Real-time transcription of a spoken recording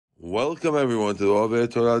Welcome everyone to the Ove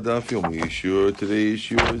Torah Daf Yomi Yeshua. Today's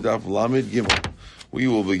Yeshua is Daf Lamed Gimel. We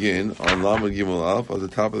will begin on Lamed Gimel Alf at the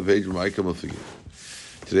top of the page. Micah Mafigin.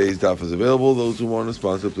 Today's Daf is available. Those who want to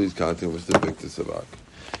sponsor, please contact Mr. Victor Savak.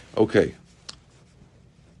 Okay,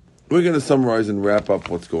 we're going to summarize and wrap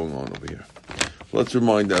up what's going on over here. Let's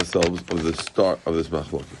remind ourselves of the start of this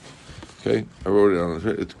machloket. Okay, I wrote it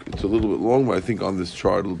on. It's a little bit long, but I think on this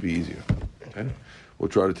chart it'll be easier. Okay, we'll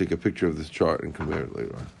try to take a picture of this chart and compare it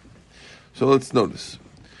later on. So let's notice.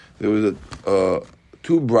 There was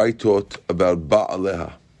two brightot about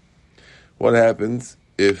ba'aleha. What happens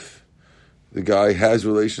if the guy has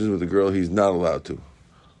relations with a girl he's not allowed to?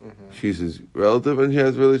 Mm-hmm. She's his relative and he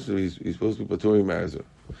has relations. He's supposed to be patur, marries her.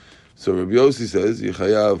 So Rabbi Yossi says,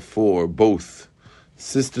 Yechayav for both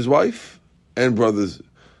sister's wife and brother's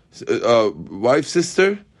wife's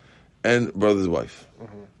sister and brother's wife.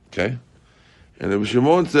 Mm-hmm. Okay? And Rabbi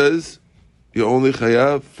Shimon says, you only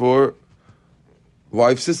chayav for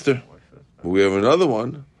wife's sister. We have another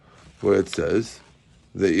one where it says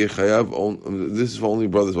that you chayav, this is for only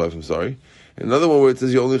brother's wife, I'm sorry. Another one where it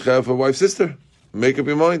says you only chayav for wife's sister. Make up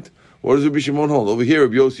your mind. What does Rabbi Shimon hold? Over here,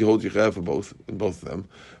 Rabbi Yossi holds you chayav for both of them.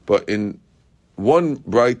 But in one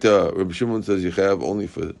bright, Rabbi Shimon says you chayav only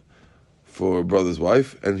for brother's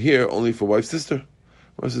wife, and here only for wife's sister.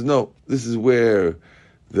 Rabbi says, no, this is where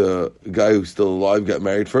the guy who's still alive got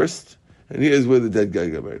married first, and here's where the dead guy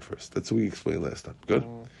got married first. That's what we explained last time. Good?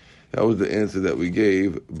 That was the answer that we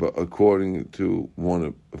gave, but according to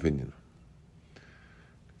one opinion.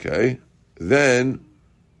 Okay? Then,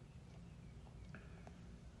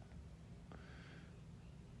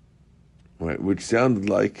 right, which sounded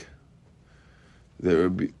like,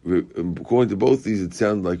 according to both these, it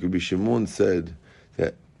sounded like Rabbi Shimon said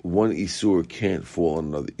that one Isur can't fall on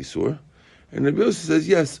another Isur. And Rabbi Yossi says,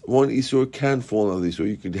 yes, one Isur can fall on another Isur.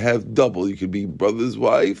 You could have double. You could be brother's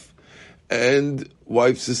wife and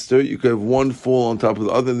wife's sister. You could have one fall on top of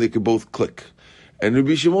the other, and they could both click. And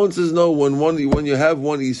Rabbi Shimon says, no, when you have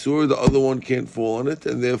one Isur, the other one can't fall on it,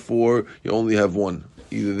 and therefore you only have one.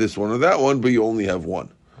 Either this one or that one, but you only have one.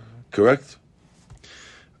 Correct?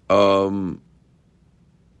 So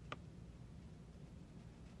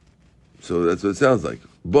that's what it sounds like.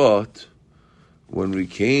 But when we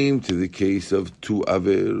came to the case of two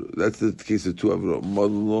aver, that's the case of two aver,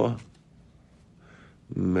 mother-in-law,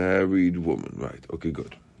 married woman. Right, okay,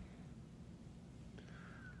 good.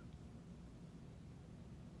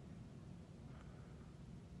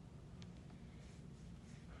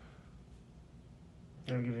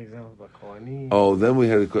 I'll give an example about Kohanim. Oh, then we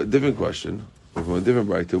had a different question from a different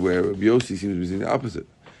writer where Rabbi Yossi seems to be saying the opposite.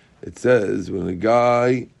 It says when a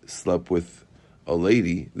guy slept with a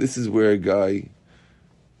lady, this is where a guy,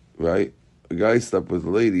 right? A guy slept with a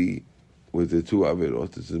lady with the two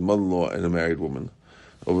averot. It's his mother-in-law and a married woman.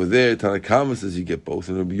 Over there, Tanakama says you get both,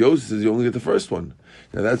 and Rabbi Yossi says you only get the first one.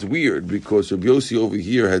 Now that's weird because Rabbi Yossi over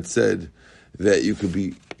here had said that you could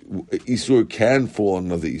be Isur can fall on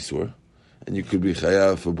another Isur, and you could be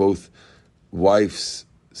chayav for both wife's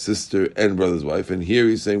sister and brother's wife. And here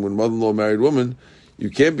he's saying when mother-in-law married woman, you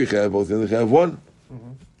can't be chayav both, you only chayav one.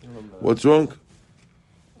 Mm-hmm. What's wrong?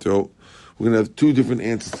 So we're going to have two different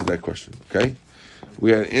answers to that question, okay? We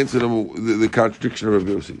had answer number, the contradiction of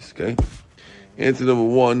Rabbi Yossi's, okay? Answer number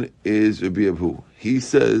one is Rabbi Abu. He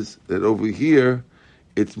says that over here,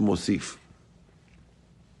 it's Mosif.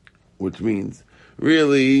 Which means,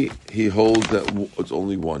 really, he holds that it's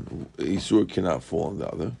only one. Isur cannot fall on the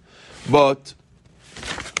other. But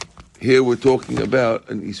here we're talking about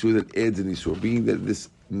an Isur that adds an Isur. Being that this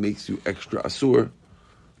makes you extra Asur.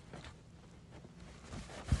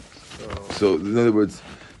 So, in other words,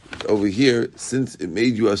 over here, since it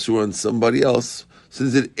made you Asur on somebody else,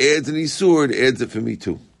 since it adds an Isur, it adds it for me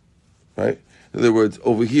too. Right? In other words,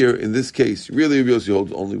 over here, in this case, really Rabbi Yossi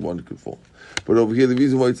holds only one could fall. But over here, the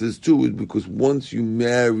reason why it says two is because once you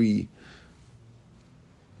marry,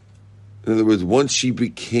 in other words, once she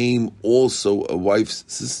became also a wife's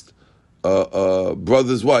sister,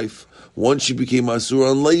 brother's wife, once she became Asur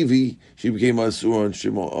on Levi, she became Asur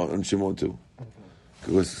on Shimon too.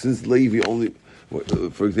 Because since Levi only,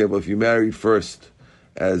 for example, if you married first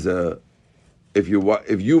as the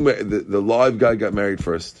live guy got married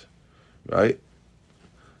first, right?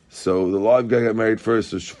 So the live guy got married first.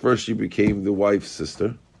 So first she became the wife's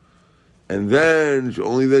sister, and then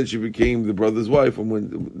only then she became the brother's wife. And when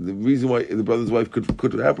the reason why the brother's wife could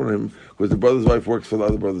happen to him was the brother's wife works for the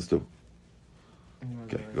other brothers too.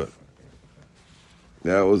 Okay, good.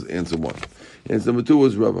 That was answer one. Answer number two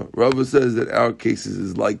was Rava. Rava says that our cases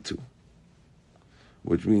is like two.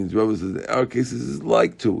 Which means Rava says that our cases is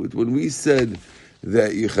like two. When we said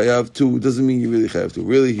that you chayav two doesn't mean you really chayav two.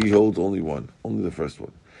 Really, he holds only one, only the first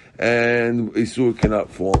one. And Isur cannot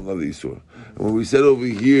fall on another Isur. And when we said over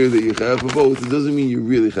here that you chayav for both, it doesn't mean you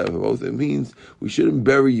really chayav for both. It means we shouldn't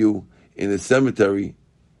bury you in a cemetery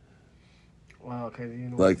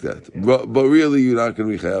like that. Yeah. But really, you're not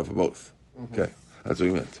going to be chayav for both. Mm-hmm. Okay, that's what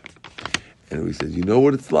he meant. And we said, you know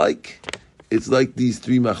what it's like? It's like these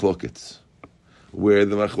three machlokets, where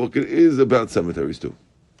the machloket is about cemeteries too.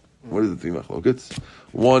 What are the three machlokets?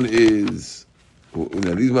 One is,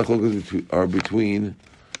 now these machlokets are between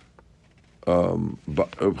Reb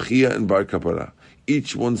Chia and Bar Kapara.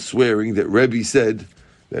 Each one swearing that Rebbe said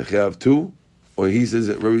that chayav two, or he says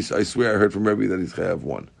that Rebbe, I swear I heard from Rebbe that he's chayav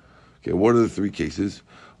one. Okay, what are the three cases?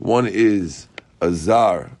 One is a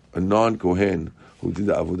zar, a non-kohen, who did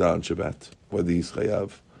the avodah on Shabbat, whether he's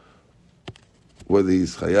chayav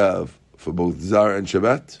for both zar and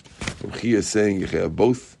Shabbat. Reb Chia is saying you chayav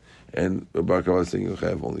both, and Bar Kapara is saying you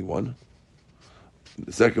chayav only one.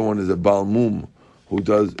 The second one is a Baal Mum, who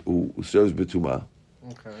serves betumah.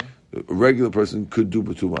 Okay. A regular person could do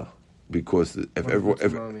betumah because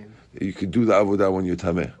you could do the avodah when you're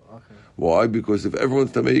tameh. Okay. Why? Because if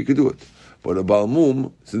everyone's tameh, you could do it. But a Baal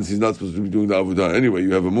Mum, since he's not supposed to be doing the avodah anyway,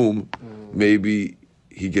 you have a mum, maybe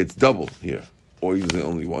he gets double here, or he's the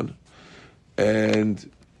only one. And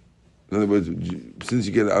in other words, since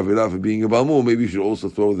you get an avirah for being a Baal Mum, maybe you should also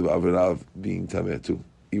throw the avirah of being tameh too,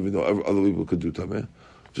 even though other people could do tameh.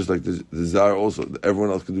 Just like the Zar also, everyone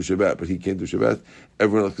else can do Shabbat, but he can't do Shabbat.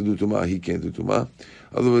 Everyone else can do Tumah, he can't do Tumah.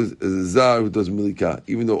 Otherwise, the Zar who does Milikah,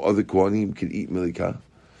 even though other Kohanim can eat Milikah,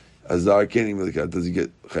 a Zar can't eat Milikah. Does he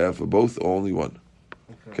get Chayav for both or only one?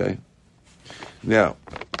 Okay? Now,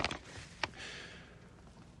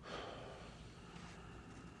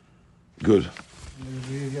 good.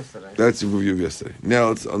 That's the review of yesterday. Now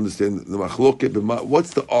let's understand the machloket.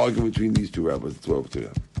 What's the argument between these two rabbis? That's what we're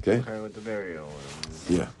doing. Okay, with the burial.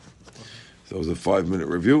 Yeah. So it was a 5-minute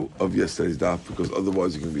review of yesterday's daf because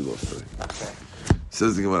otherwise you're going to be lost today. Okay.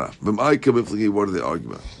 Says the Gemara. What are they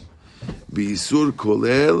arguing about? B'isur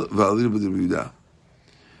kolel v'alin b'dir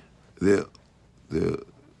B'Yehuda. They're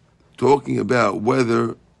talking about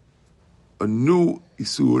whether a new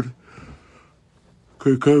isur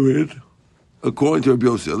could come in according to Rabbi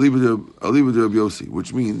Yossi. I'll leave it to Rabbi Yossi,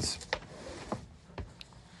 which means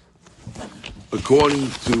according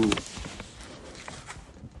to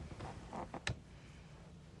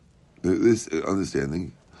this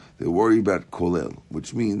understanding, they worry about kolel,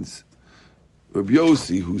 which means Rabbi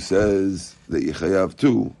Yossi, who says that you chayav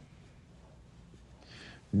too,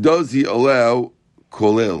 does he allow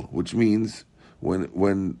kolel, which means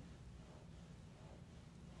when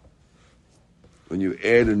you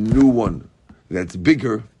add a new one that's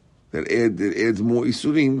bigger, that adds more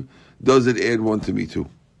isurim, does it add one to me too?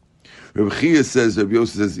 Rabbi Chia says, Rabbi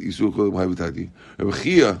Yossi says, Isur kolel ma'avatati. Rabbi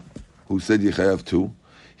Chia, who said you chayav too,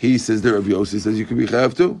 he says that Rabbi Yossi says you can be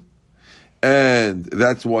chayav too. And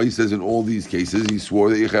that's why he says in all these cases, he swore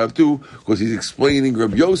that you chayav too, because he's explaining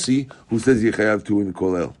Rabbi Yossi, who says you chayav too in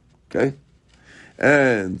kolel. Okay?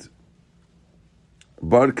 And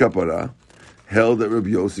Bar Kapara held that Rabbi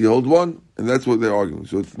Yossi held one, and that's what they're arguing.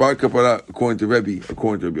 So it's Bar Kapara according to Rabbi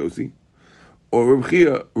Yossi, or Rabbi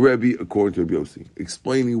Chia, Rabbi according to Rabbi Yossi,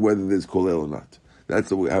 explaining whether there's kolel or not. That's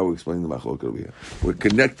how we're explaining the machloket over here. We're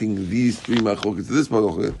connecting these three machlokets to this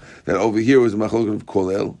machloket, that over here was a machloket of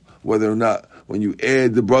kolel, whether or not, when you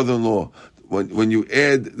add the brother-in-law, when you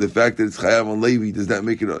add the fact that it's chayav on Levi, does that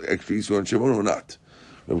make it an extra Yisur on Shimon or not?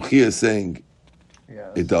 Rabbi Chia is saying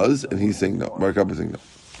it does, and he's saying no. Bar Kappa is saying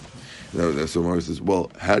no. So Mara says, well,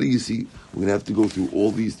 how do you see, we're going to have to go through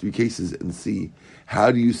all these three cases and see,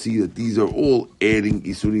 how do you see that these are all adding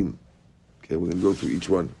Isurim? Okay, we're going to go through each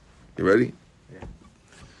one. You ready?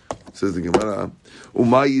 Says the Gemara,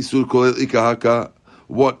 Umay Isur Kolel Ikahaka.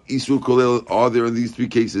 What Isur Kolel are there in these three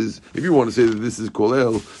cases? If you want to say that this is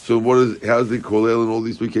Kolel, so how's the Kolel in all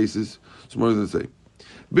these three cases? So what does it say?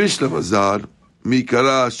 Bishlam Azar,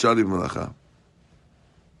 Mikara Shari Malacha.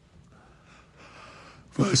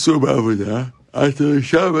 Vasur Ba'avodah, after the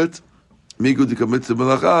Shabbat, Miku Dika Mitzvah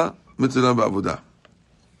Malacha, Mitzvah Ba'avodah.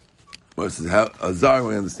 Well, it says,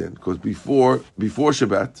 Azar, I understand, because before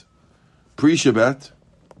Shabbat, pre-Shabbat,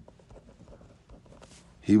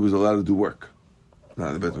 he was allowed to do work.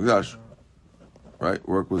 Not in the Beit Mikdash. Right?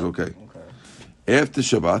 Work was okay. After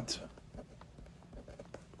Shabbat,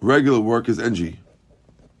 regular work is NG.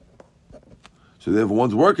 So therefore,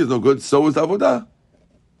 once work is no good, so is Avodah.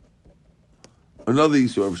 Another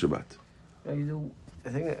issue of Shabbat. I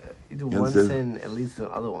think you do one sin at least the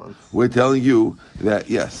other ones. We're telling you that,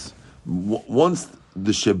 yes, once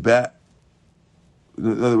the Shabbat,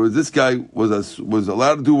 In other words, this guy was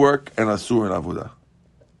allowed to do work and asur in avodah.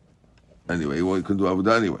 Anyway, he couldn't do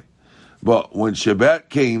avodah anyway. But when Shabbat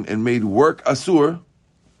came and made work asur,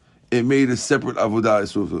 it made a separate avodah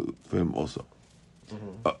asur for him also.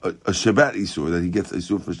 A Shabbat isur that he gets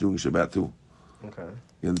isur for doing Shabbat too. Okay.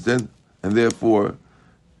 You understand? And therefore,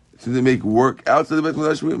 since they make work outside the Bet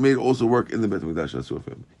Mikdash, it made also work in the Bet Mikdash asur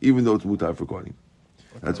for him, even though it's mutar for Kohanim.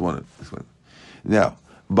 That's one. Now,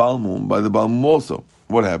 Balmum, by the Balmum also,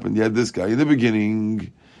 what happened? You had this guy in the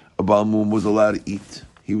beginning. A Balmum was allowed to eat.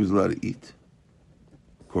 He was allowed to eat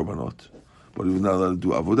korbanot, but he was not allowed to do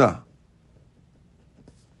avodah.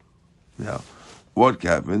 Now, what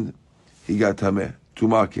happened? He got tameh.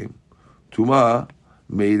 Tumah came. Tumah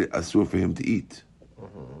made it asur for him to eat.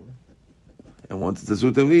 And once it's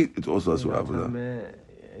asur to him to eat, it's also asur avodah.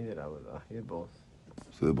 He did avodah. He did both.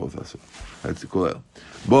 So they're both asur. That's the kolel.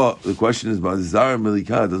 But the question is, about zar and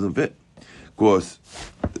melikah doesn't fit. Of course,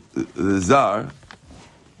 the zar,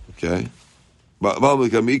 okay, that's the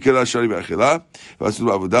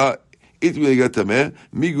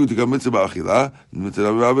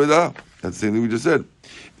same thing we just said.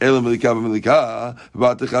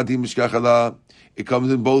 It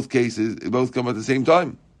comes in both cases. It both come at the same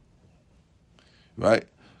time, right?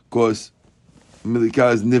 Of course,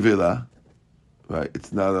 milika is nivela, right?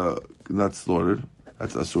 It's not slaughtered.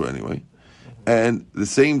 That's asur anyway. And the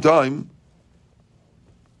same time,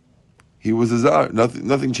 he was a zar.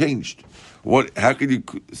 Nothing changed. What? How could you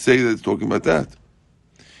say that it's talking about that?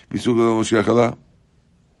 So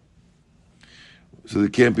there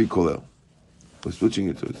can't be kolel. We're switching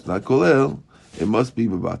it to it's not kolel. It must be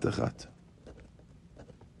b'bat achat.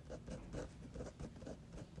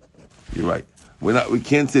 You're right. We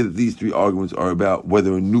can't say that these three arguments are about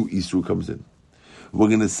whether a new isur comes in. We're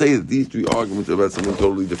going to say that these three arguments are about something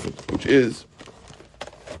totally different, which is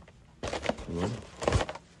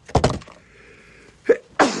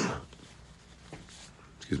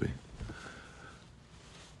excuse me.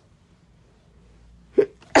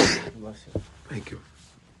 Thank you.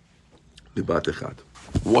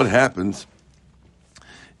 What happens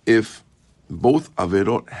if both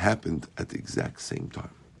averot happened at the exact same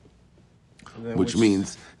time? Which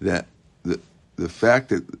means that the fact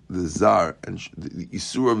that the zar and the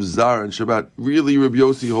isur of zar and Shabbat really Rabbi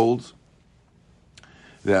Yossi holds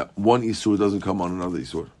that one isur doesn't come on another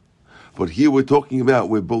isur. But here we're talking about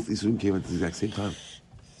where both isurim came at the exact same time.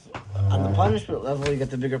 On the punishment level, you get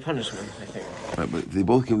the bigger punishment, I think. Right, but they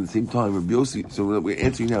both came at the same time. Rabbi Yossi, so we're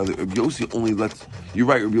answering now that Rabbi Yossi only lets, you're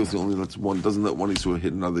right, Rabbi Yossi only lets one, doesn't let one isur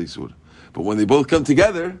hit another isur. But when they both come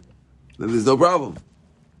together, then there's no problem.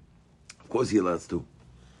 Of course he allows two.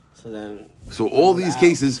 So all these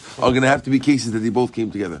cases are going to have to be cases that they both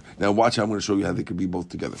came together. Now watch how I'm going to show you how they could be both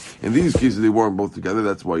together. In these cases, they weren't both together.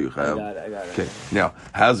 That's why you have. I got it. Okay, now,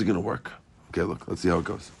 how's it going to work? Okay, look, let's see how it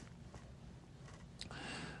goes.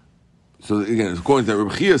 So again, according to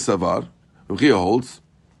Rabbi Chia Savar, Rabbi Chia holds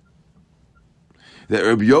that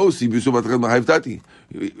Rabbi Yossi B'Subat Machayev Tati.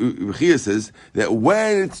 Rabbi Chia says that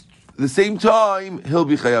when it's the same time, he'll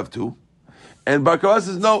be chayav too. And Bar Kara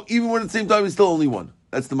says no, even when it's the same time, it's still only one.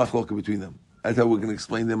 That's the machloket between them. That's how we're going to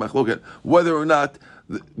explain the machloket. Whether or not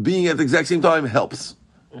being at the exact same time helps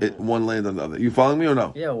one land on the other. You following me or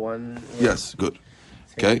no? Yeah, one. Yeah. Yes, good.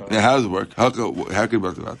 Okay, now how does it work? How could it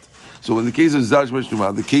work that? So in the case of Zaj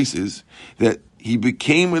Meshtumah, the case is that he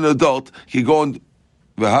became an adult. He go on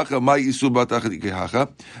v'hacha my isur batachat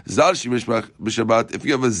ikehacha zar shemish b'Shabbat. If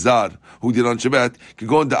you have a zar who did on Shabbat, he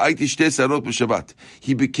go on the aiti shtei sarot b'Shabbat.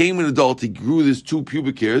 He became an adult. He grew his 2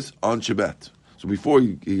 pubic hairs on Shabbat. So before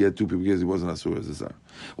he had 2 pubic hairs, he wasn't asur as a zar.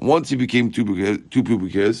 Once he became 2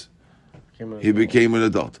 pubic hairs, he became an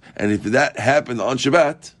adult. And if that happened on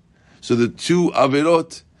Shabbat, so the 2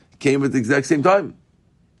 averot came at the exact same time.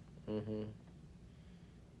 Mm-hmm.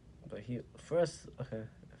 But he first, okay, it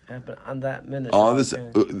happened on that minute. On this,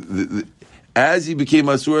 as he became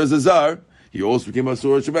asur as a zar, he also became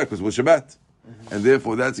asur as Shabbat because it was Shabbat, and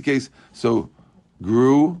therefore that's the case. So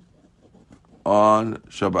grew on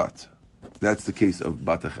Shabbat. That's the case of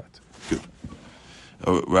batachat. Good.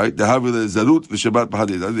 Right? The Havila Zalut v'Shabbat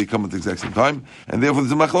b'Hadid. They come at the exact same time, and therefore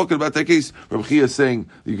there's a machloket about that case. Rabbi Chia is saying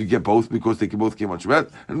you could get both because they both came on Shabbat,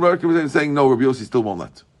 and Rabbi Chia is saying no, Rabbi Yossi still won't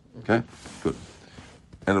let. Okay, good.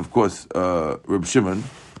 And of course, Rabbi Shimon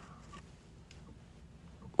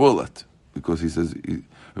will let because he says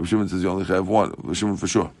Rabbi Shimon says you only have one. Rabbi Shimon for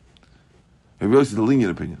sure. Rabbi Yossi is the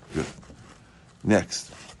lenient opinion. Good.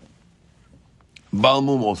 Next,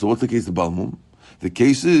 Balmum also. What's the case of Balmum? The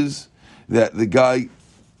case is that the guy,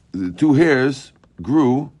 the 2 hairs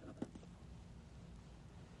grew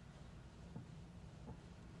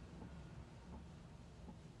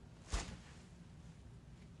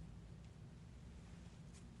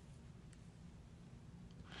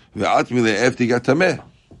Ve'atmi le'efti got tameh.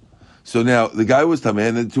 So now the guy was tameh,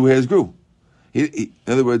 and then 2 hairs grew. In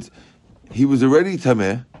other words, he was already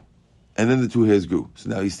tameh, and then the 2 hairs grew. So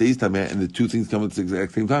now he stays tameh, and the 2 things come at the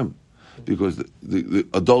exact same time, because the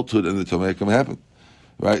adulthood and the tameh can happen,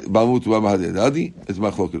 right? Balmut v'amahadadi is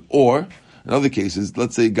machloket. Or in other cases,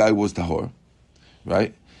 let's say a guy was tahor,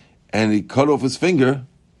 right, and he cut off his finger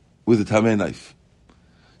with a tameh knife.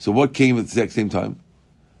 So what came at the exact same time?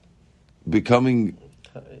 Becoming.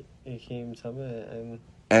 He came tameh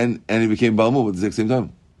and he became balmut at the exact same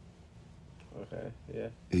time. Okay, yeah.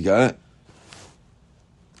 You got it?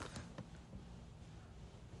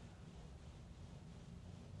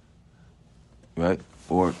 Right?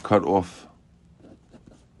 Or cut off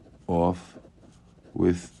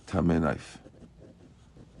with tameh knife.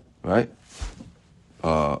 Right?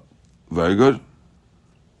 Very good.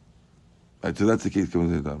 Right, so that's the case coming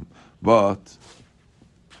to the time. But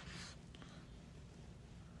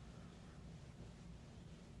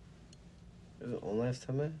is it all knives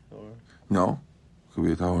tameh or? no. Could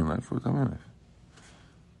be a tahor knife or a tameh knife.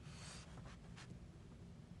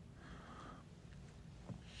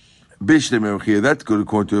 Bishlem Reb Chia, that's good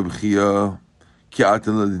according to Reb Chia. Ki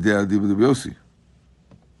atan l'dei adi b'Reb Yossi.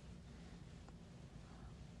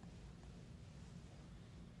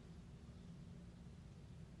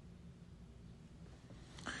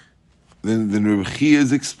 Then Reb Chia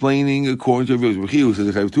is explaining according to Reb Yossi. Reb Chia who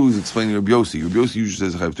says I have 2 is explaining Reb Yossi. Reb Yossi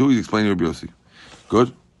usually says I have 2. He's explaining Reb Yossi.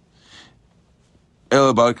 Good.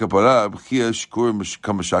 El bar kapara Reb Chia shkur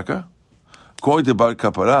kamashaka. According to bar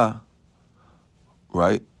kapara,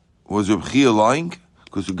 right? Was Reb Chia lying?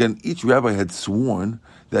 Because again, each rabbi had sworn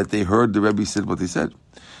that they heard the Rebbe said what they said.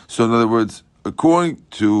 So in other words, according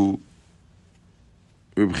to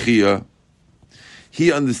Reb Chia,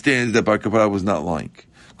 he understands that Bar Kapara was not lying.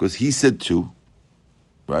 Because he said 2,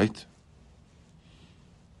 right?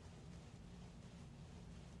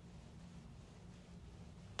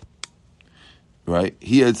 Right?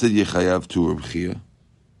 He had said Yechayav to Reb Chia.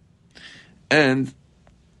 And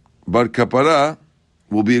Bar Kapara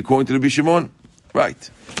will be according to Rabbi Shimon. Right.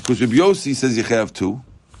 Because Rabbi Yossi says Yechayav 2.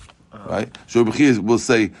 Right? So Rabbi Chia will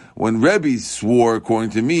say, when Rebbe swore according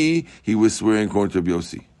to me, he was swearing according to Rabbi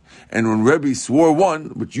Yossi. And when Rebbe swore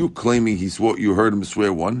 1, but you claiming he swore, you heard him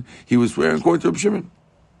swear 1, he was swearing according to Rabbi Shimon.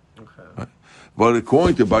 Okay. Right? But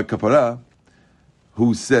according to Bar Kapara,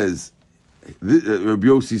 who says, Rabbi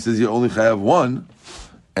Yossi says you only have 1,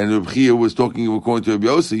 and Rabbi Chia was talking according to Rabbi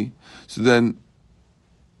Yossi, so then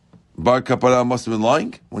Bar Kapara must have been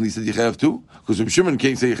lying when he said you have 2, because Rabbi Shimon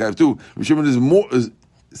can't say you have 2. Rabbi Shimon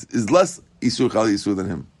is less Isur Chal Isur than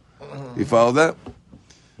him. You follow that?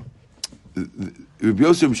 Rabbi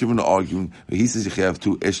Yossi and Rabbi Shimon are arguing. He says you have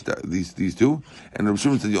 2 eshta, these 2, and Rabbi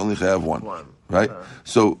Shimon said you only have 1. Right?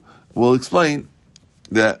 So we'll explain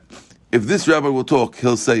that if this rabbi will talk,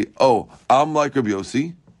 he'll say, "Oh, I'm like Rabbi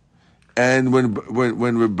Yossi," and when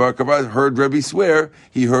Bar Kapara heard Rabbi swear,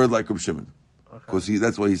 he heard like Rabbi Shimon. Because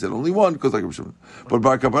that's why he said only 1, because like Rabbi Shimon. But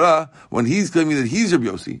Bar Kapara, when he's claiming that he's Rabbi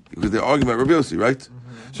Yossi, because they're arguing about Rabbi Yossi, right?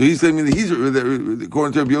 Mm-hmm. So he's claiming that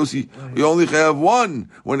according to Rabbi Yossi, you only have 1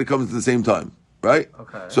 when it comes at the same time, right?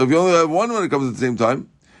 Okay. So if you only have 1 when it comes at the same time,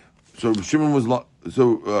 so Rabbi Shimon was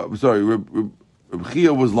Rabbi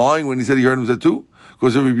Chia was lying when he said he heard him say 2,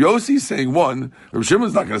 because if Rabbi Yossi is saying 1, Rabbi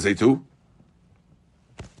Shimon's not going to say 2,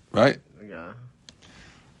 right? Yeah.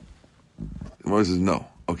 Gemara says no.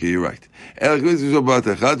 Okay, you're right.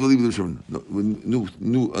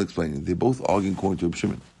 New explaining. They're both arguing according to Reb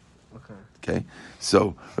Shimon. Okay.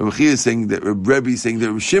 So Reb Chia is saying that Rebbe is saying that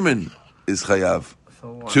Reb Shimon is chayav.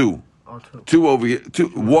 So 2. Oh, 2. 2 over here. 2.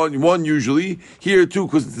 1 usually. Here 2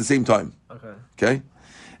 because it's the same time. Okay.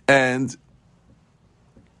 And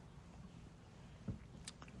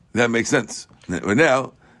that makes sense.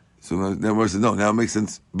 Now, so now Reb says no. Now it makes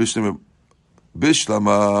sense. Bishlama.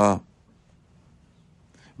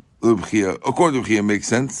 According to Reb Chia, makes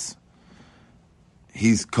sense.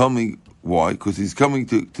 He's coming. Why? Because he's coming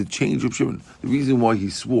to change Reb Shimon. The reason why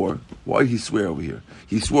he swore. Why did he swear over here?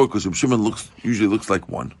 He swore because Reb Shimon usually looks like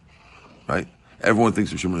 1, right? Everyone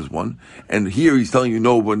thinks Reb Shimon is 1, and here he's telling you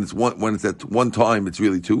no. When it's 1, when it's at 1 time, it's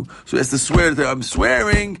really 2. So he has to swear that I'm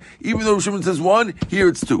swearing, even though Reb Shimon says 1. Here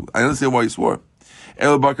it's 2. I understand why he swore.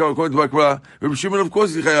 According to Bar Kapara, Reb Shimon, of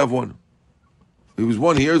course, he's chayav 1. He was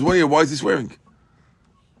 1 here. He's 1 here. Why is he swearing?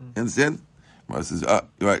 You understand? Mara says,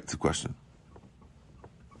 right, it's a question.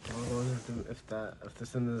 If the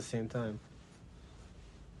sin is the same time.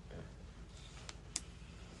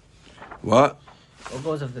 What? What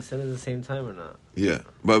goes if the sin is the same time or not? Yeah,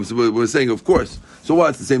 but we're saying, of course. So why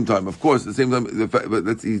it's the same time? Of course, the same time.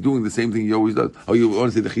 But he's doing the same thing he always does. Oh, you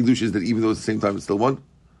want to say the chidush is that even though it's the same time, it's still 1?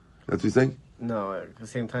 That's what he's saying? No, at the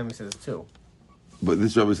same time he says 2. But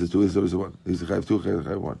this Rabbi says 2, this Rabbi says 1. He's a chayav 2,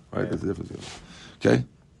 chayav 1. Right? Yeah. That's the difference. Okay?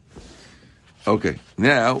 Okay.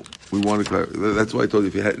 Now, we want to clarify. That's why I told you,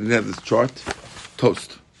 if you didn't have this chart,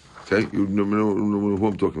 toast. Okay? You know who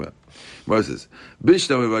I'm talking about. Mara says,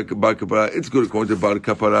 Bishnami bar kapara, it's good according to bar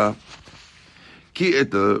kapara. Ki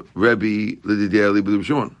et the Rebbe l'didei li b'Reb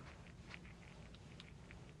Shimon.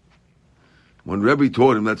 When Rebbe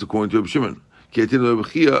taught him, that's according to Reb Shimon. Ki et Rebbe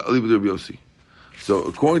Chia li b'Reb Yossi. So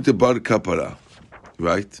according to bar kapara,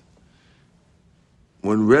 right?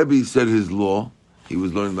 When Rebbe said his law, he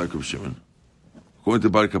was learning like Reb Shimon. According to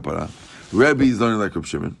bar kapara, Rebbe is learning like Reb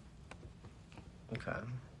Shimon. Okay.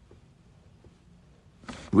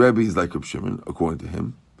 Rebbe is like Reb Shimon, according to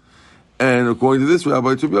him. And according to this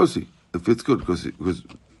Rabbi, it's Reb Yossi. It fits good, because Reb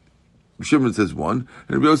Shimon says 1,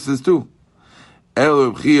 and Reb Yossi says 2.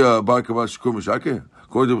 El Reb Chia bar kapara shkur mishakeh.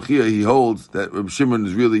 According to Reb Chia, he holds that Reb Shimon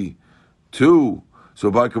is really 2,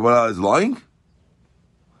 so bar kapara is lying?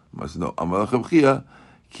 I said, no. Amar Reb Chia,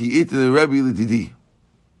 ki itin Rebbe l'didi.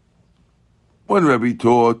 When Rebbe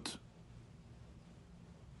taught,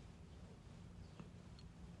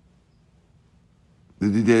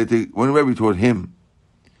 when Rebbe taught him,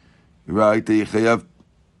 right, that you have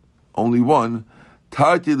only 1,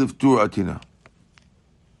 Tarti liftur atina.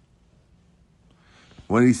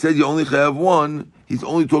 When he said you only have 1, he's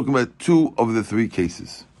only talking about 2 of the 3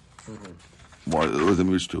 cases. Mm-hmm. Why? It was a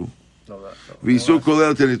mish 2. V'isur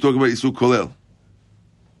kolel, then he's talking about Isur kolel.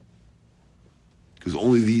 Because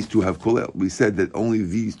only these 2 have kolel. We said that only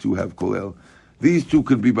these 2 have kolel. These 2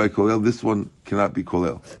 could be by kolel. This one cannot be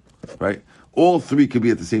kolel. Right? All 3 could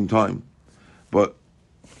be at the same time. But,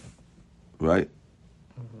 right?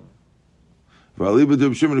 V'aliba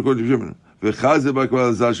de Shimon according to Shimon. V'chazeh by kolel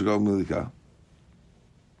azar shekal milika.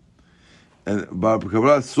 And Bar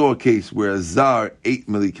Kapara saw a case where a zar ate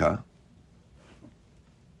milika.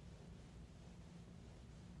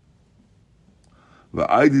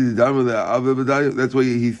 That's why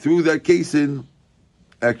he threw that case in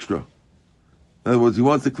extra. In other words, he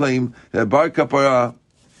wants to claim that Bar Kapara,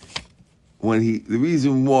 the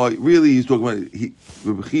reason why, really he's talking about,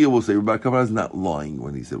 Rebbe Chia will say, Bar Kapara is not lying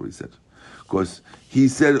when he said what he said. Because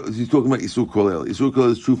he's talking about Isur Kolel. Isur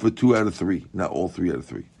Kolel is true for 2 out of 3, not all 3 out of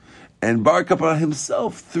 3. And Bar Kapara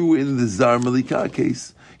himself threw in the Zar Malika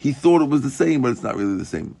case. He thought it was the same, but it's not really the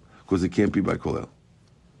same, because it can't be by Kolel.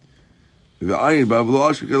 Then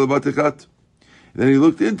he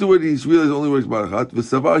looked into it, he realized it only works by Achat.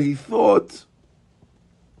 V'savar, he thought,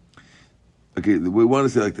 okay, we want to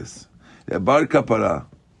say like this, that Bar Kapara,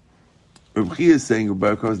 Reb Chia is saying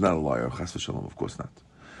Bar Kapara is not a liar, Chas v'shalom, of course not.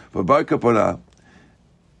 But Bar Kapara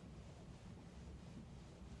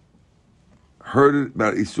heard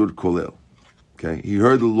about Isur Kolel. Okay, he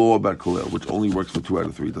heard the law about Kolel, which only works for 2 out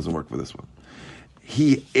of 3, it doesn't work for this one.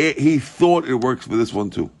 He thought it works for this one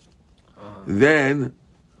too. Then,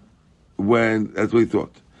 that's what he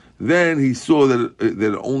thought. Then he saw that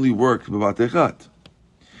it only works b'bat echat,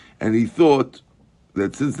 and he thought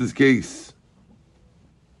that since this case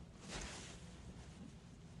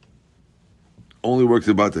only works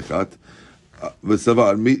b'bat echat,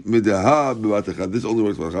 v'savar midaha b'bat echat. This only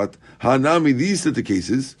works b'bat echat. Hanami, these set the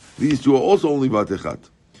cases. These 2 are also only b'bat echat.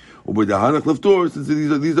 U'b'dahanach leftor, since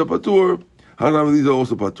these are patur. Hanami, these are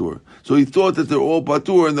also patur. So he thought that they're all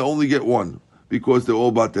patur and they only get 1 because they're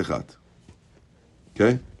all bat echat.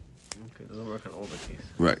 Okay? Okay, doesn't work on all the cases.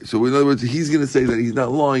 Right. So in other words, he's going to say that he's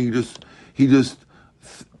not lying. He just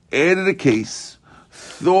added a case,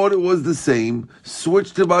 thought it was the same,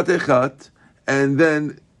 switched to bat echat, and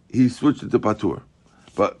then he switched it to patur.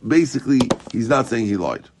 But basically, he's not saying he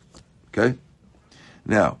lied. Okay?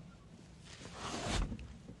 Now,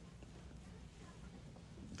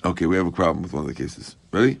 okay, we have a problem with one of the cases.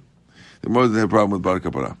 Ready? The Gemara doesn't have a problem with Bar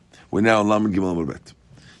Kapara. We're now on Lamed Gimel Amud Bet.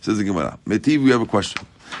 Says the Gemara. Metiv, we have a question.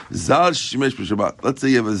 Zar shimesh b'Shabbat. Let's say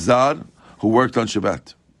you have a Zar who worked on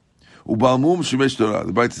Shabbat. Ubalmum shimesh Torah.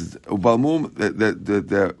 The Bible says Ubalmum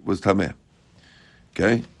that was Tameh.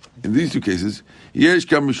 Okay? In these 2 cases, yesh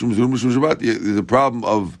kam mishum zur mishum Shabbat. There's a problem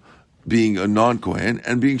of being a non-Kohen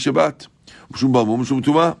and being Shabbat. Mishum balmum mishum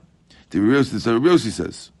Tumah. The Rebbe Yossi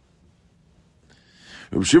says.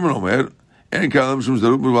 Reb Shimon Omer, and Kalam Mishum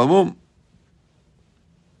Zarut b'Balmum.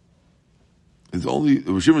 It's only,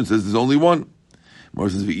 Reb Shimon says there's only 1. Mar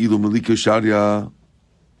says Ve'ilu Melika Sharia.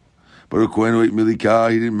 But a Kohen who ate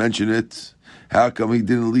Melika, he didn't mention it. How come he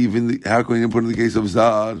didn't how come he didn't put in the case of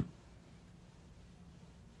Zar?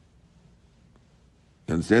 You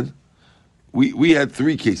understand? We had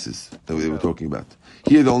 3 cases that we were talking about.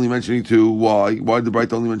 Here they're only mentioning 2. Why? Why did the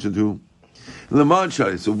Bright only mention 2? Leman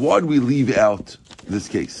Shari. So why do we leave out this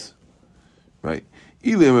case, right?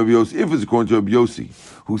 If it's according to Rabbi Yossi,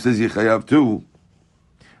 who says Yechayav too,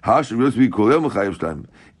 if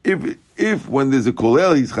when there's a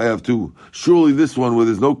kolel he's chayav too, surely this one where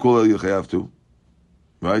there's no kolel you're chayav too,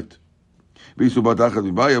 right?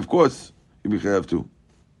 Of course, you'll be chayav too.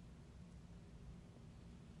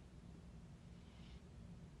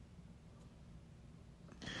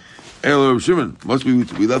 Rabbi Shimon, must be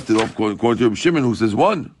we left it off according to Rabbi Shimon, who says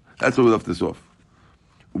one. That's why we left this off.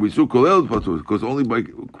 We saw kolel patur because only by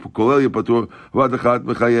kolel patur vadachat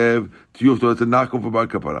mechayev tiyuf to nakom for bar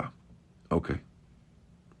kapara. Okay.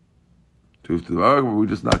 Tiyuf to the bar, we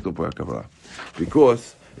just knocked off bar kapara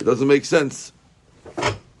because it doesn't make sense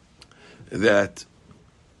that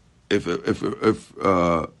if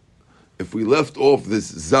we left off this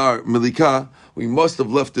zar milika, we must have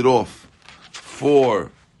left it off for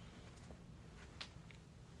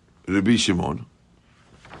Rabbi Shimon,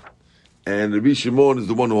 and Rabbi Shimon is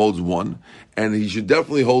the one who holds one, and he should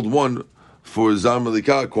definitely hold one for Zar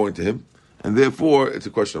Malika according to him, and therefore it's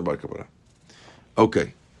a question of Bar Kapara.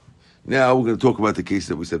 Okay, now we're going to talk about the case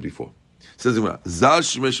that we said before. It says Zar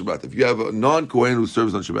Shemesh Shabbat. If you have a non-Kohen who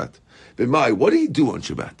serves on Shabbat, B'mai, what do you do on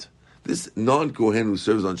Shabbat? This non-Kohen who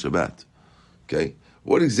serves on Shabbat, okay,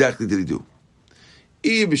 what exactly did he do?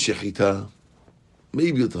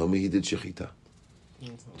 Maybe you'll tell me he did shechita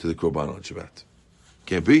to the korban on Shabbat.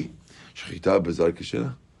 Can't be. Shechita bezar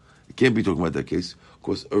keshera. It can't be talking about that case. Of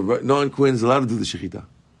course, a non-Kohen is allowed to do the shechita.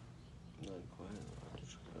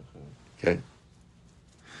 Okay.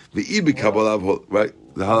 The ibi kabbalah, right?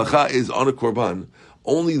 The halacha is on a korban.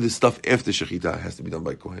 Only the stuff after shechita has to be done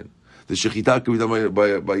by Kohen. The shechita can be done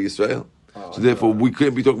by Yisrael. So therefore, we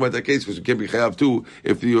can't be talking about that case because we can't be chayav too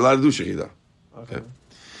if you're allowed to do shechita. Okay.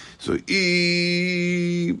 So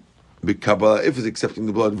if it's accepting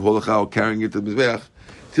the blood of holacha or carrying it to the mizbeach,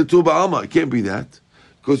 tiltul ba'alma, it can't be that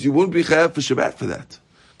because you wouldn't be chayav for Shabbat for that.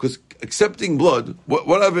 Because accepting blood, what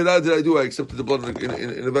avidah did I do? I accepted the blood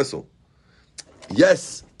in a vessel.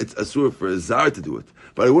 Yes, it's asur for a zar to do it,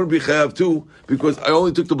 but I wouldn't be chayav too because I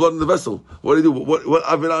only took the blood in the vessel. What did I do? What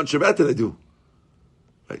avidah on Shabbat did I do?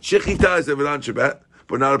 Right. Shechita is avidah on Shabbat,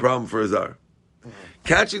 but not a problem for a zar.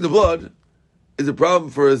 Catching the blood is a problem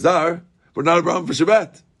for a zar, but not a problem for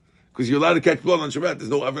Shabbat. Because you're allowed to catch blood on Shabbat. There's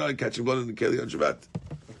no avidah catching blood in the keli on Shabbat.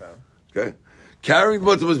 Okay? Carrying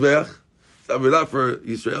blood to Mizbeach, it's avidah for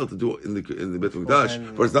Yisrael to do it in the Beit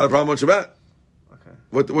HaMikdash, but it's not a problem on Shabbat. Okay.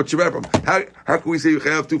 What's Shabbat problem? How can we say you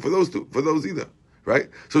have to for those either? Right?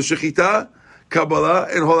 So Shechita, Kabbalah,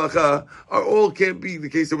 and Holacha can't be the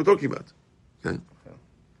case that we're talking about. Okay?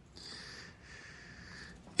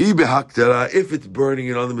 If it's burning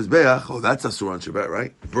it on the Mizbeach, that's asur on Shabbat,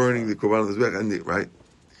 right? Burning the korban on the Mizbeach, right?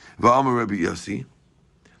 V'amar Rabbi Yossi,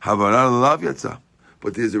 Havaran l'lav yatsa.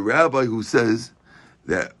 But there's a rabbi who says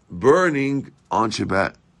that burning on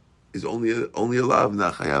Shabbat is only a lav,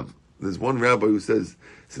 not chayav. There's one rabbi who says,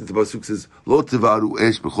 since the pasuk says, Lo tevaru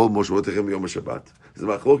esh b'chol moshvotechem yom Shabbat.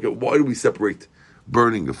 Why do we separate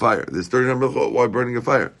burning a fire? There's 39 melachot. Why burning a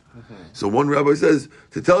fire? Okay. So one rabbi says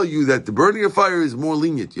to tell you that the burning of fire is more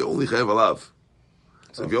lenient. You only chayav a lav.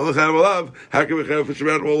 So if you only chayav a lav, how can we chayav for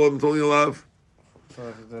Shabbat all of them? It's only a lav. So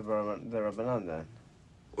it's the Rabbanan then.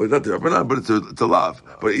 Well, it's not the Rabbanan, but it's a lav.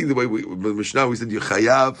 But either way, the Mishnah we said you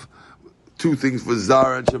chayav two things for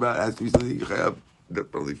zar and Shabbat. It has to be something you chayav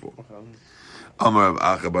definitely for. Amar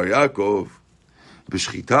Acha Bar Yaakov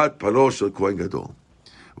b'shchitat paro shel kohen gadol.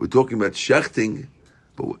 We're talking about shechting,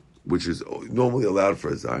 which is normally allowed for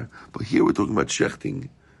a zar, but here we're talking about shechting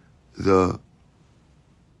the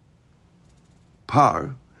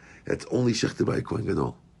par that's only shechted by a kohen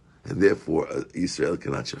gadol. And therefore, Yisrael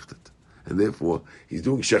cannot shecht it. And therefore, he's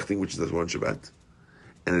doing shechting, which is the one Shabbat.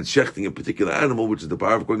 And it's shechting a particular animal, which is the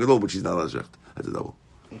power of Kohen Gadol, which he's not allowed to shecht. That's a double.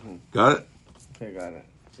 Mm-hmm. Got it? Okay, got it.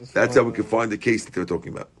 That's how we can find the case that they're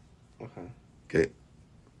talking about. Okay.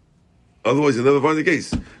 Otherwise, you'll never find the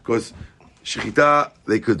case. Because shechita,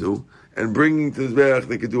 they could do, and bringing to the Mizbeach,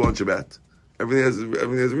 they could do on Shabbat. Everything has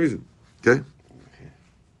a reason. Okay?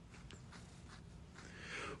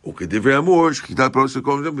 And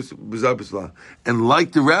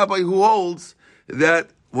like the rabbi who holds that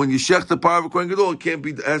when you shech the power of a kohen gadol, it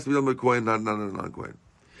has to be done by kohen, not a non-kohen.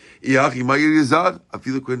 The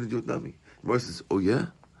says, oh yeah,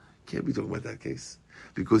 can't be talking about that case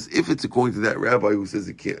because if it's according to that rabbi who says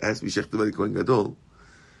it has to be shechted by the kohen gadol,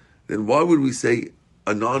 then why would we say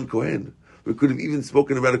a non-kohen? We could have even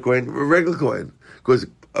spoken about a kohen, a regular kohen, because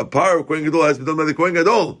a power of kohen gadol has to be done by the kohen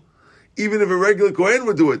gadol. Even if a regular Kohen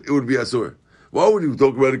would do it, it would be Asur. Why would you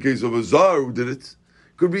talk about a case of a Zar who did it?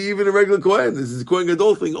 Could be even a regular Kohen. This is a Kohen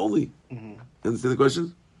Gadol thing only. Mm-hmm. Understand the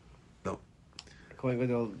question? No. Kohen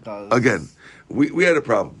Gadol does. Again, we had a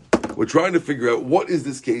problem. We're trying to figure out what is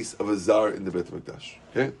this case of a Zar in the Beit HaMikdash.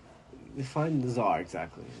 Okay? Define the Zar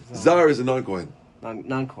exactly. Zar is a non-Kohen.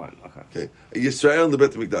 Non-Kohen, okay. Okay. Yisrael in the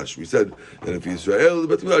Beit HaMikdash. We said that if Yisrael in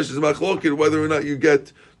the Beit HaMikdash is machloket, whether or not you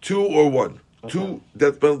get 2 or 1. Okay. 2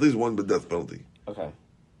 death penalties, 1 but death penalty. Okay.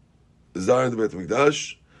 Zar in the Beit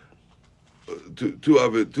HaMikdash, two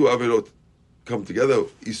averot come together.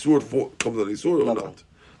 Isur comes on Isur or Double. not?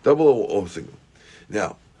 Double or single?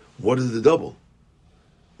 Now, what is the double?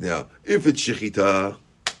 Now, if it's shechita,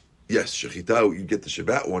 yes, shechita, you get the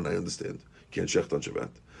Shabbat one, I understand. You can't shecht on Shabbat.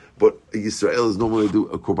 But Yisrael is normally do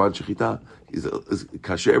a korban shechita, is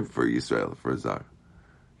kasher for Yisrael, for a Zar.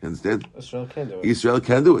 You understand? Israel can do it. Israel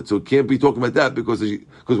can do it. So it can't be talking about that because we're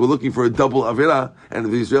looking for a double Avera, and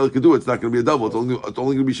if Israel can do it, it's not going to be a double. It's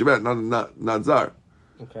only going to be Shabbat, not Zar.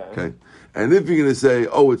 Okay. And if you're going to say,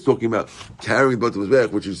 oh, it's talking about carrying the blood to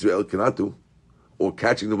Mizbeach, which Israel cannot do, or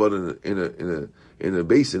catching the blood in a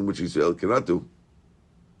basin, which Israel cannot do,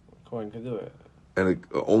 Kohen can do it. and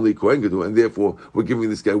only Kohen can do, and therefore we're giving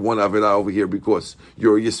this guy one Avera over here because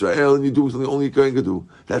you're Yisrael and you're doing something only Kohen can do.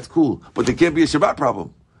 That's cool, but there can't be a Shabbat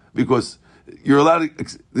problem because you're allowed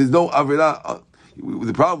to. There's no Avera.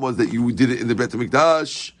 The problem was that you did it in the Beit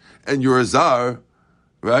HaMikdash and you're a Zar,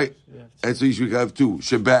 right? Yeah. And so you should have 2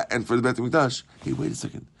 Shabbat and for the Beit HaMikdash. Hey, wait a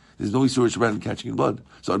second. There's no Yisur Shabbat in catching in blood,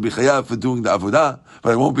 so I'd be chayav for doing the avodah,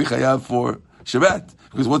 but I won't be chayav for Shabbat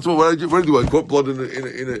because what did I do? I caught blood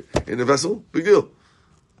in a vessel. Big deal.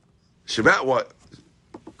 Shabbat, what?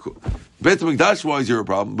 Beit HaMikdash wise, you're a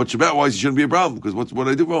problem, but Shabbat wise, you shouldn't be a problem because what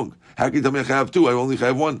I do wrong? How can you tell me I have 2? I only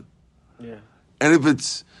have 1. Yeah. And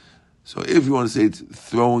if you want to say it's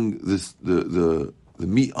throwing the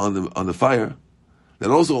meat on the fire, that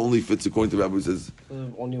also only fits according to Rabbi who says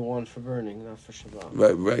only 1 for burning, not for Shabbat.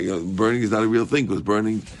 Right. You know, burning is not a real thing because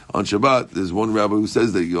burning on Shabbat. There's one rabbi who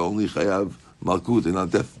says that you only chayav malkut and not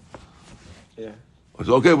death. Yeah.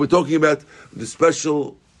 So okay, we're talking about the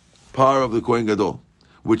special power of the Kohen Gadol,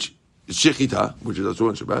 which is shechita, which is also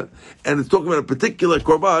on Shabbat, and it's talking about a particular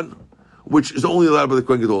korban, which is only allowed by the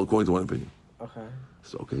Kohen Gadol, according to one opinion. Okay.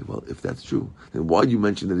 So okay, well, if that's true, then why do you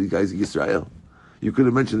mention that these guys are Yisrael? You could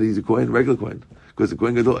have mentioned that he's a Kohen, regular Kohen. Because the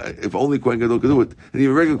Kohen Gadol, if only Kohen Gadol could do it, then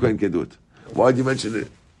even regular Kohen can't do it. Why did you mention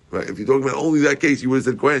it? Right? If you're talking about only that case, you would have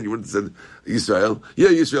said Kohen. You wouldn't have said Israel. Yeah,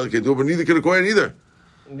 Israel can't do it, but neither can a Kohen either.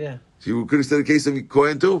 Yeah. So you could have said a case of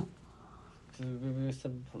Kohen too. It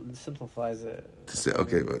simplifies it. To say,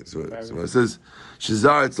 okay, so it says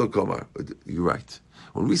Shazar Etzlo Komar. You're right.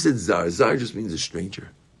 When we said Zar just means a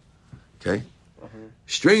stranger. Okay?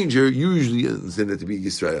 Stranger usually understand that to be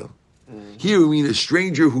Israel. Here we mean a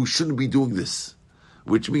stranger who shouldn't be doing this,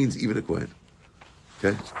 which means even a Kohen.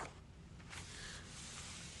 Okay?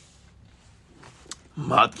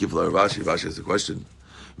 Mat Kiflar Rashi has a question.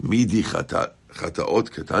 Midi chataot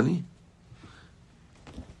katani?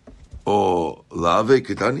 Or lave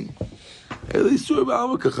katani? Elisur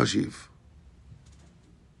ba'alma kachashiv.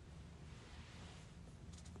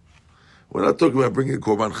 We're not talking about bringing a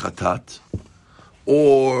korban chatat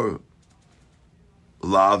or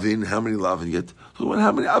lavin, how many lavin you get. So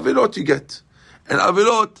how many avirot you get. And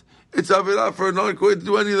avirot, it's avirah for a non-Kohen to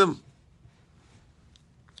do any of them.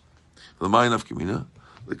 The mind of Kimina,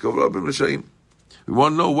 the Kovrab and Rashaim. We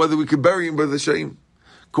want to know whether we can bury him by the Shaim.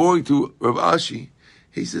 According to Rav Ashi,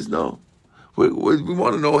 he says no. We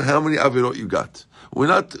want to know how many avirot you got. We're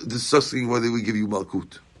not discussing whether we give you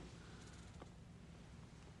malkut.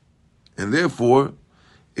 And therefore,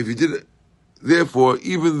 if you did it, therefore,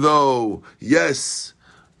 even though, yes,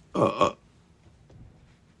 hold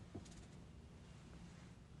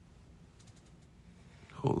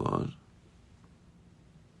on.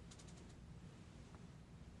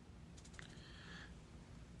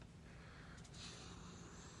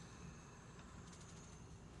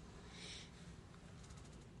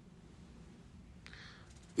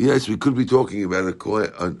 Yes, we could be talking about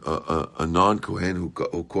a non-Kohen who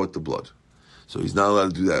caught the blood. So he's not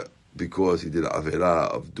allowed to do that because he did an Avera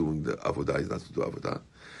of doing the Avodah. He's not to do Avodah.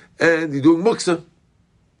 And he's doing Muksa.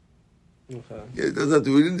 Okay. Yeah, it doesn't have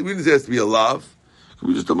to, we didn't say it has to be a lav. It could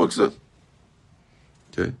be just a Muksa.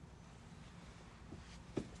 Okay?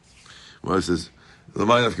 Well, it says,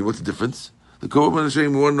 what's the difference? The Korban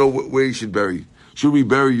Hashem, we want to know where you should bury. Should we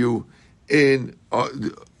bury you in...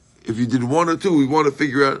 if you did 1 or 2, we want to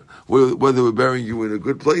figure out whether we're burying you in a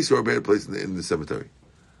good place or a bad place in the cemetery.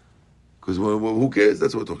 Because who cares?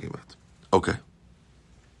 That's what we're talking about. Okay.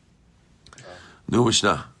 New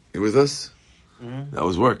Mishnah. You with us? Mm-hmm. That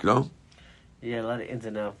was work, no? Yeah, a lot of ins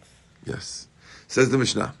and outs. Yes. Says the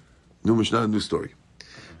Mishnah. New Mishnah, new story.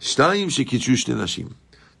 Shtayim shekitchu shtei nashim.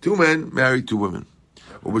 Two men married two women.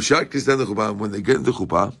 When they get into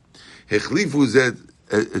chuppah, hechlifu zed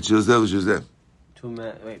et shazeh l'shazeh. Two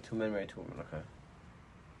men married two women. Okay.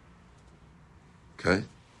 Okay.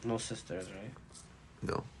 No sisters, right?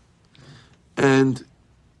 No. And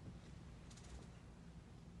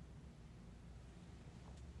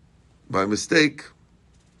by mistake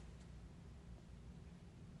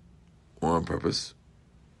or on purpose,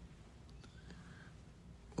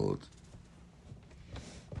 or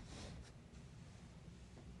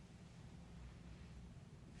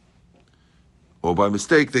by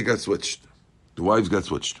mistake they got switched. The wives got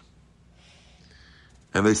switched.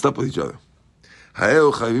 And they slept with each other.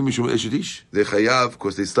 They're chayav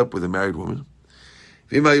because they slept with a married woman.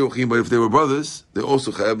 But if they were brothers, they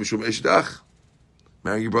also chayav mishum eshet ach,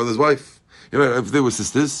 marrying your brother's wife. If they were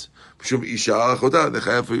sisters, mishum isha achodah, they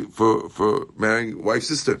chayav for marrying wife's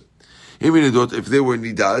sister. If they were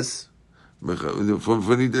nidas, they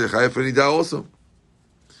chayav for nidah also.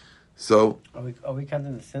 So are we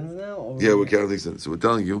counting the sins now? Or yeah, we're counting the sins. So we're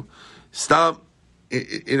telling you, stop.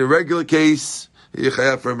 In a regular case, you're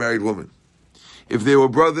chayav for a married woman. If they were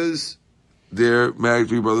brothers, they're married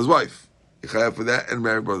for your brother's wife. You're chayav for that and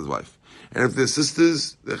married brother's wife. And if they're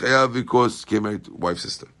sisters, they're chayav because they married wife's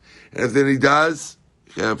sister. And if they're nidas,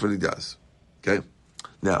 chayav for nidas. Okay?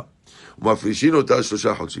 Now,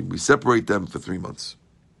 we separate them for 3 months.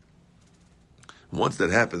 Once that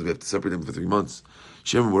happens, we have to separate them for 3 months.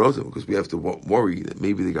 Because we have to worry that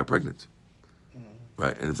maybe they got pregnant.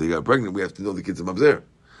 Right? And if they got pregnant, we have to know the kid's a mamzer.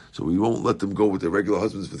 So we won't let them go with their regular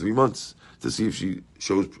husbands for 3 months to see if she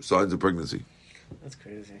shows signs of pregnancy. That's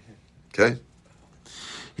crazy. Okay?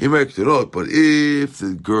 But if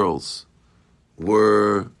the girls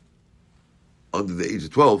were under the age of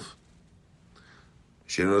 12,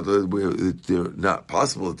 they're not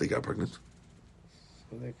possible that they got pregnant.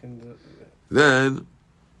 So they can Then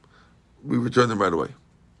we return them right away.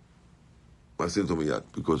 Because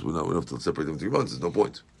we don't have to separate them in 3 months. There's no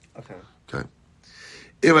point. Okay. Okay.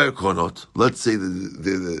 Let's say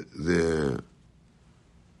the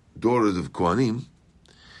daughters of Kohanim,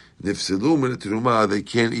 nifselu min teruma, they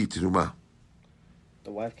can't eat teruma.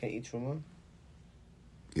 The wife can't eat teruma?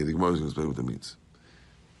 Yeah, the Gemara is going to explain what that means.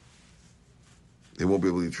 They won't be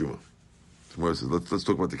able to eat teruma. The Gemara says, let's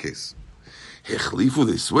talk about the case. Hechlifu,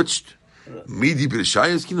 they switched. Midi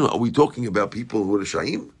b'reshayim, are we talking about people who are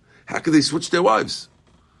reshayim? How could they switch their wives?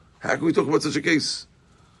 How can we talk about such a case?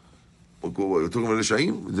 We're talking about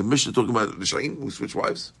Rishayim? Is the Mishnah talking about Rishayim who switch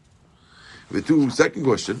wives? Second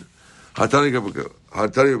question. We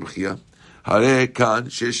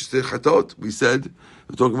said,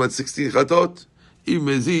 we're talking about 16 chatot.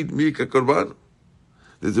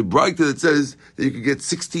 There's a brayta that says that you can get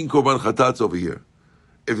 16 korban chatats over here.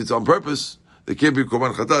 If it's on purpose, there can't be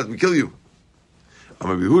korban chatat. We kill you.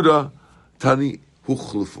 Amar Yehuda, Tani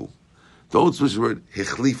huchlefu. Don't switch the word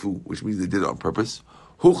hechlifu, which means they did it on purpose.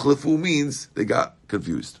 Huchlefu means they got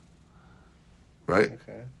confused. Right?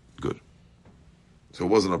 Okay. Good. So it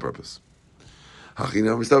wasn't on purpose.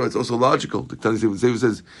 It's also logical. The Tani Sefer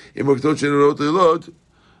says, you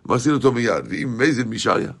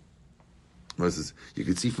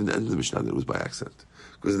can see from the end of the Mishnah that it was by accident.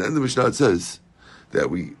 Because in the end of the Mishnah it says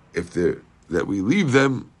that we leave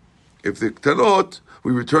them, if they're tanot,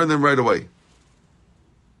 we return them right away.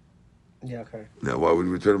 Yeah, okay. Now, why would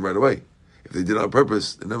we return them right away? If they did it on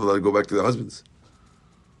purpose, they're never allowed to go back to their husbands.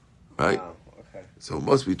 Right? Wow, okay. So it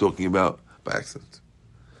must be talking about by accident.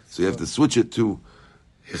 So you have to switch it to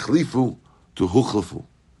hechlifu to huchlefu.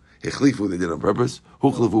 Hechlifu, they did it on purpose.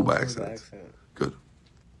 Huchlefu by accident. Good.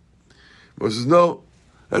 Moses says, no,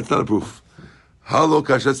 that's not a proof. Halo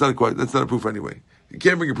kash, that's not a proof anyway. You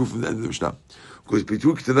can't bring a proof from the end of the Mishnah. Because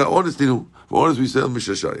for honest we say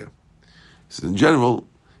Mishnah Sharia. So in general,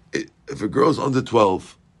 if a girl's under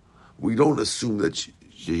 12, we don't assume that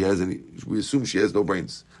she has any, we assume she has no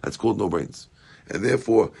brains. That's called no brains. And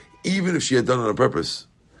therefore, even if she had done it on purpose,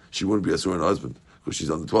 she wouldn't be asur on her husband, because she's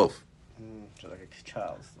under 12. She's like a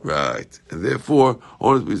child. Right. And therefore,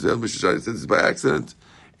 honestly, since it's by accident,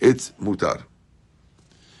 it's mutar.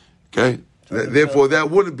 Okay? Therefore, that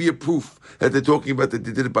wouldn't be a proof that they're talking about that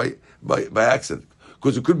they did it by accident.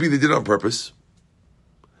 Because it could be they did it on purpose.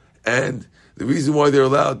 And the reason why they're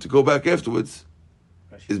allowed to go back afterwards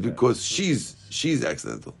is because she's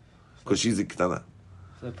accidental. Because she's a ketana.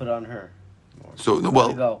 So they put it on her. So,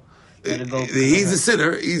 he's a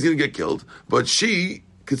sinner, he's going to get killed, but she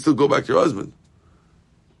can still go back to her husband.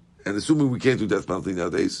 And assuming we can't do death penalty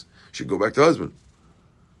nowadays, she can go back to her husband.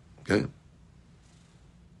 Okay?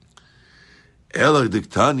 Ela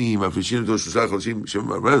diktani mafrishim to shloshah chodshim shem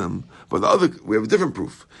maredim. But the other, we have a different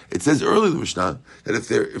proof. It says earlier in the Mishnah that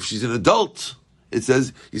if she's an adult, it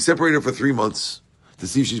says you separate her for 3 months to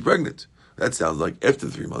see if she's pregnant. That sounds like after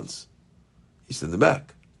 3 months, you send it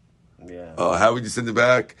back. Yeah. Oh, how would you send it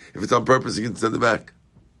back? If it's on purpose, you can send it back.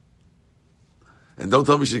 And don't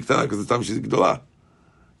tell me she's ktana because it's time she's a gedolah.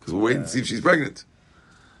 Because we're waiting to see if she's pregnant.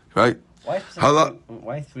 Right? Why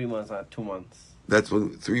 3 months, not 2 months? That's when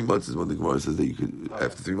 3 months is when the Gemara says that you could,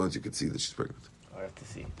 after 3 months, you could see that she's pregnant. I have to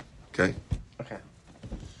see. Okay? Okay.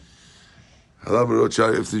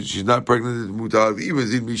 If she's not pregnant, it's mutar.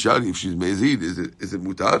 If she's mezid, is it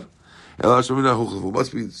mutar?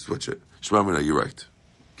 Must be switch. You're right.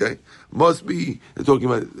 Okay? Must be, they're talking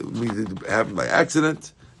about it happened by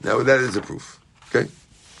accident. Now that is a proof. Okay?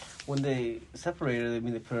 When they separate her,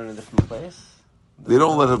 they put her in a different place? They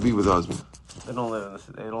don't let her be with her husband. They don't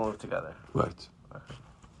live together. Right.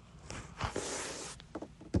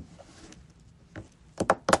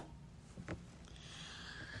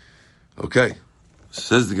 Okay.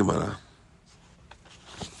 Says the Gemara.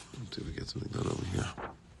 Let's see if we get something done over here.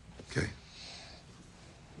 Okay.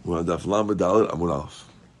 We're on Daf Lamed Dalet Amud Aleph.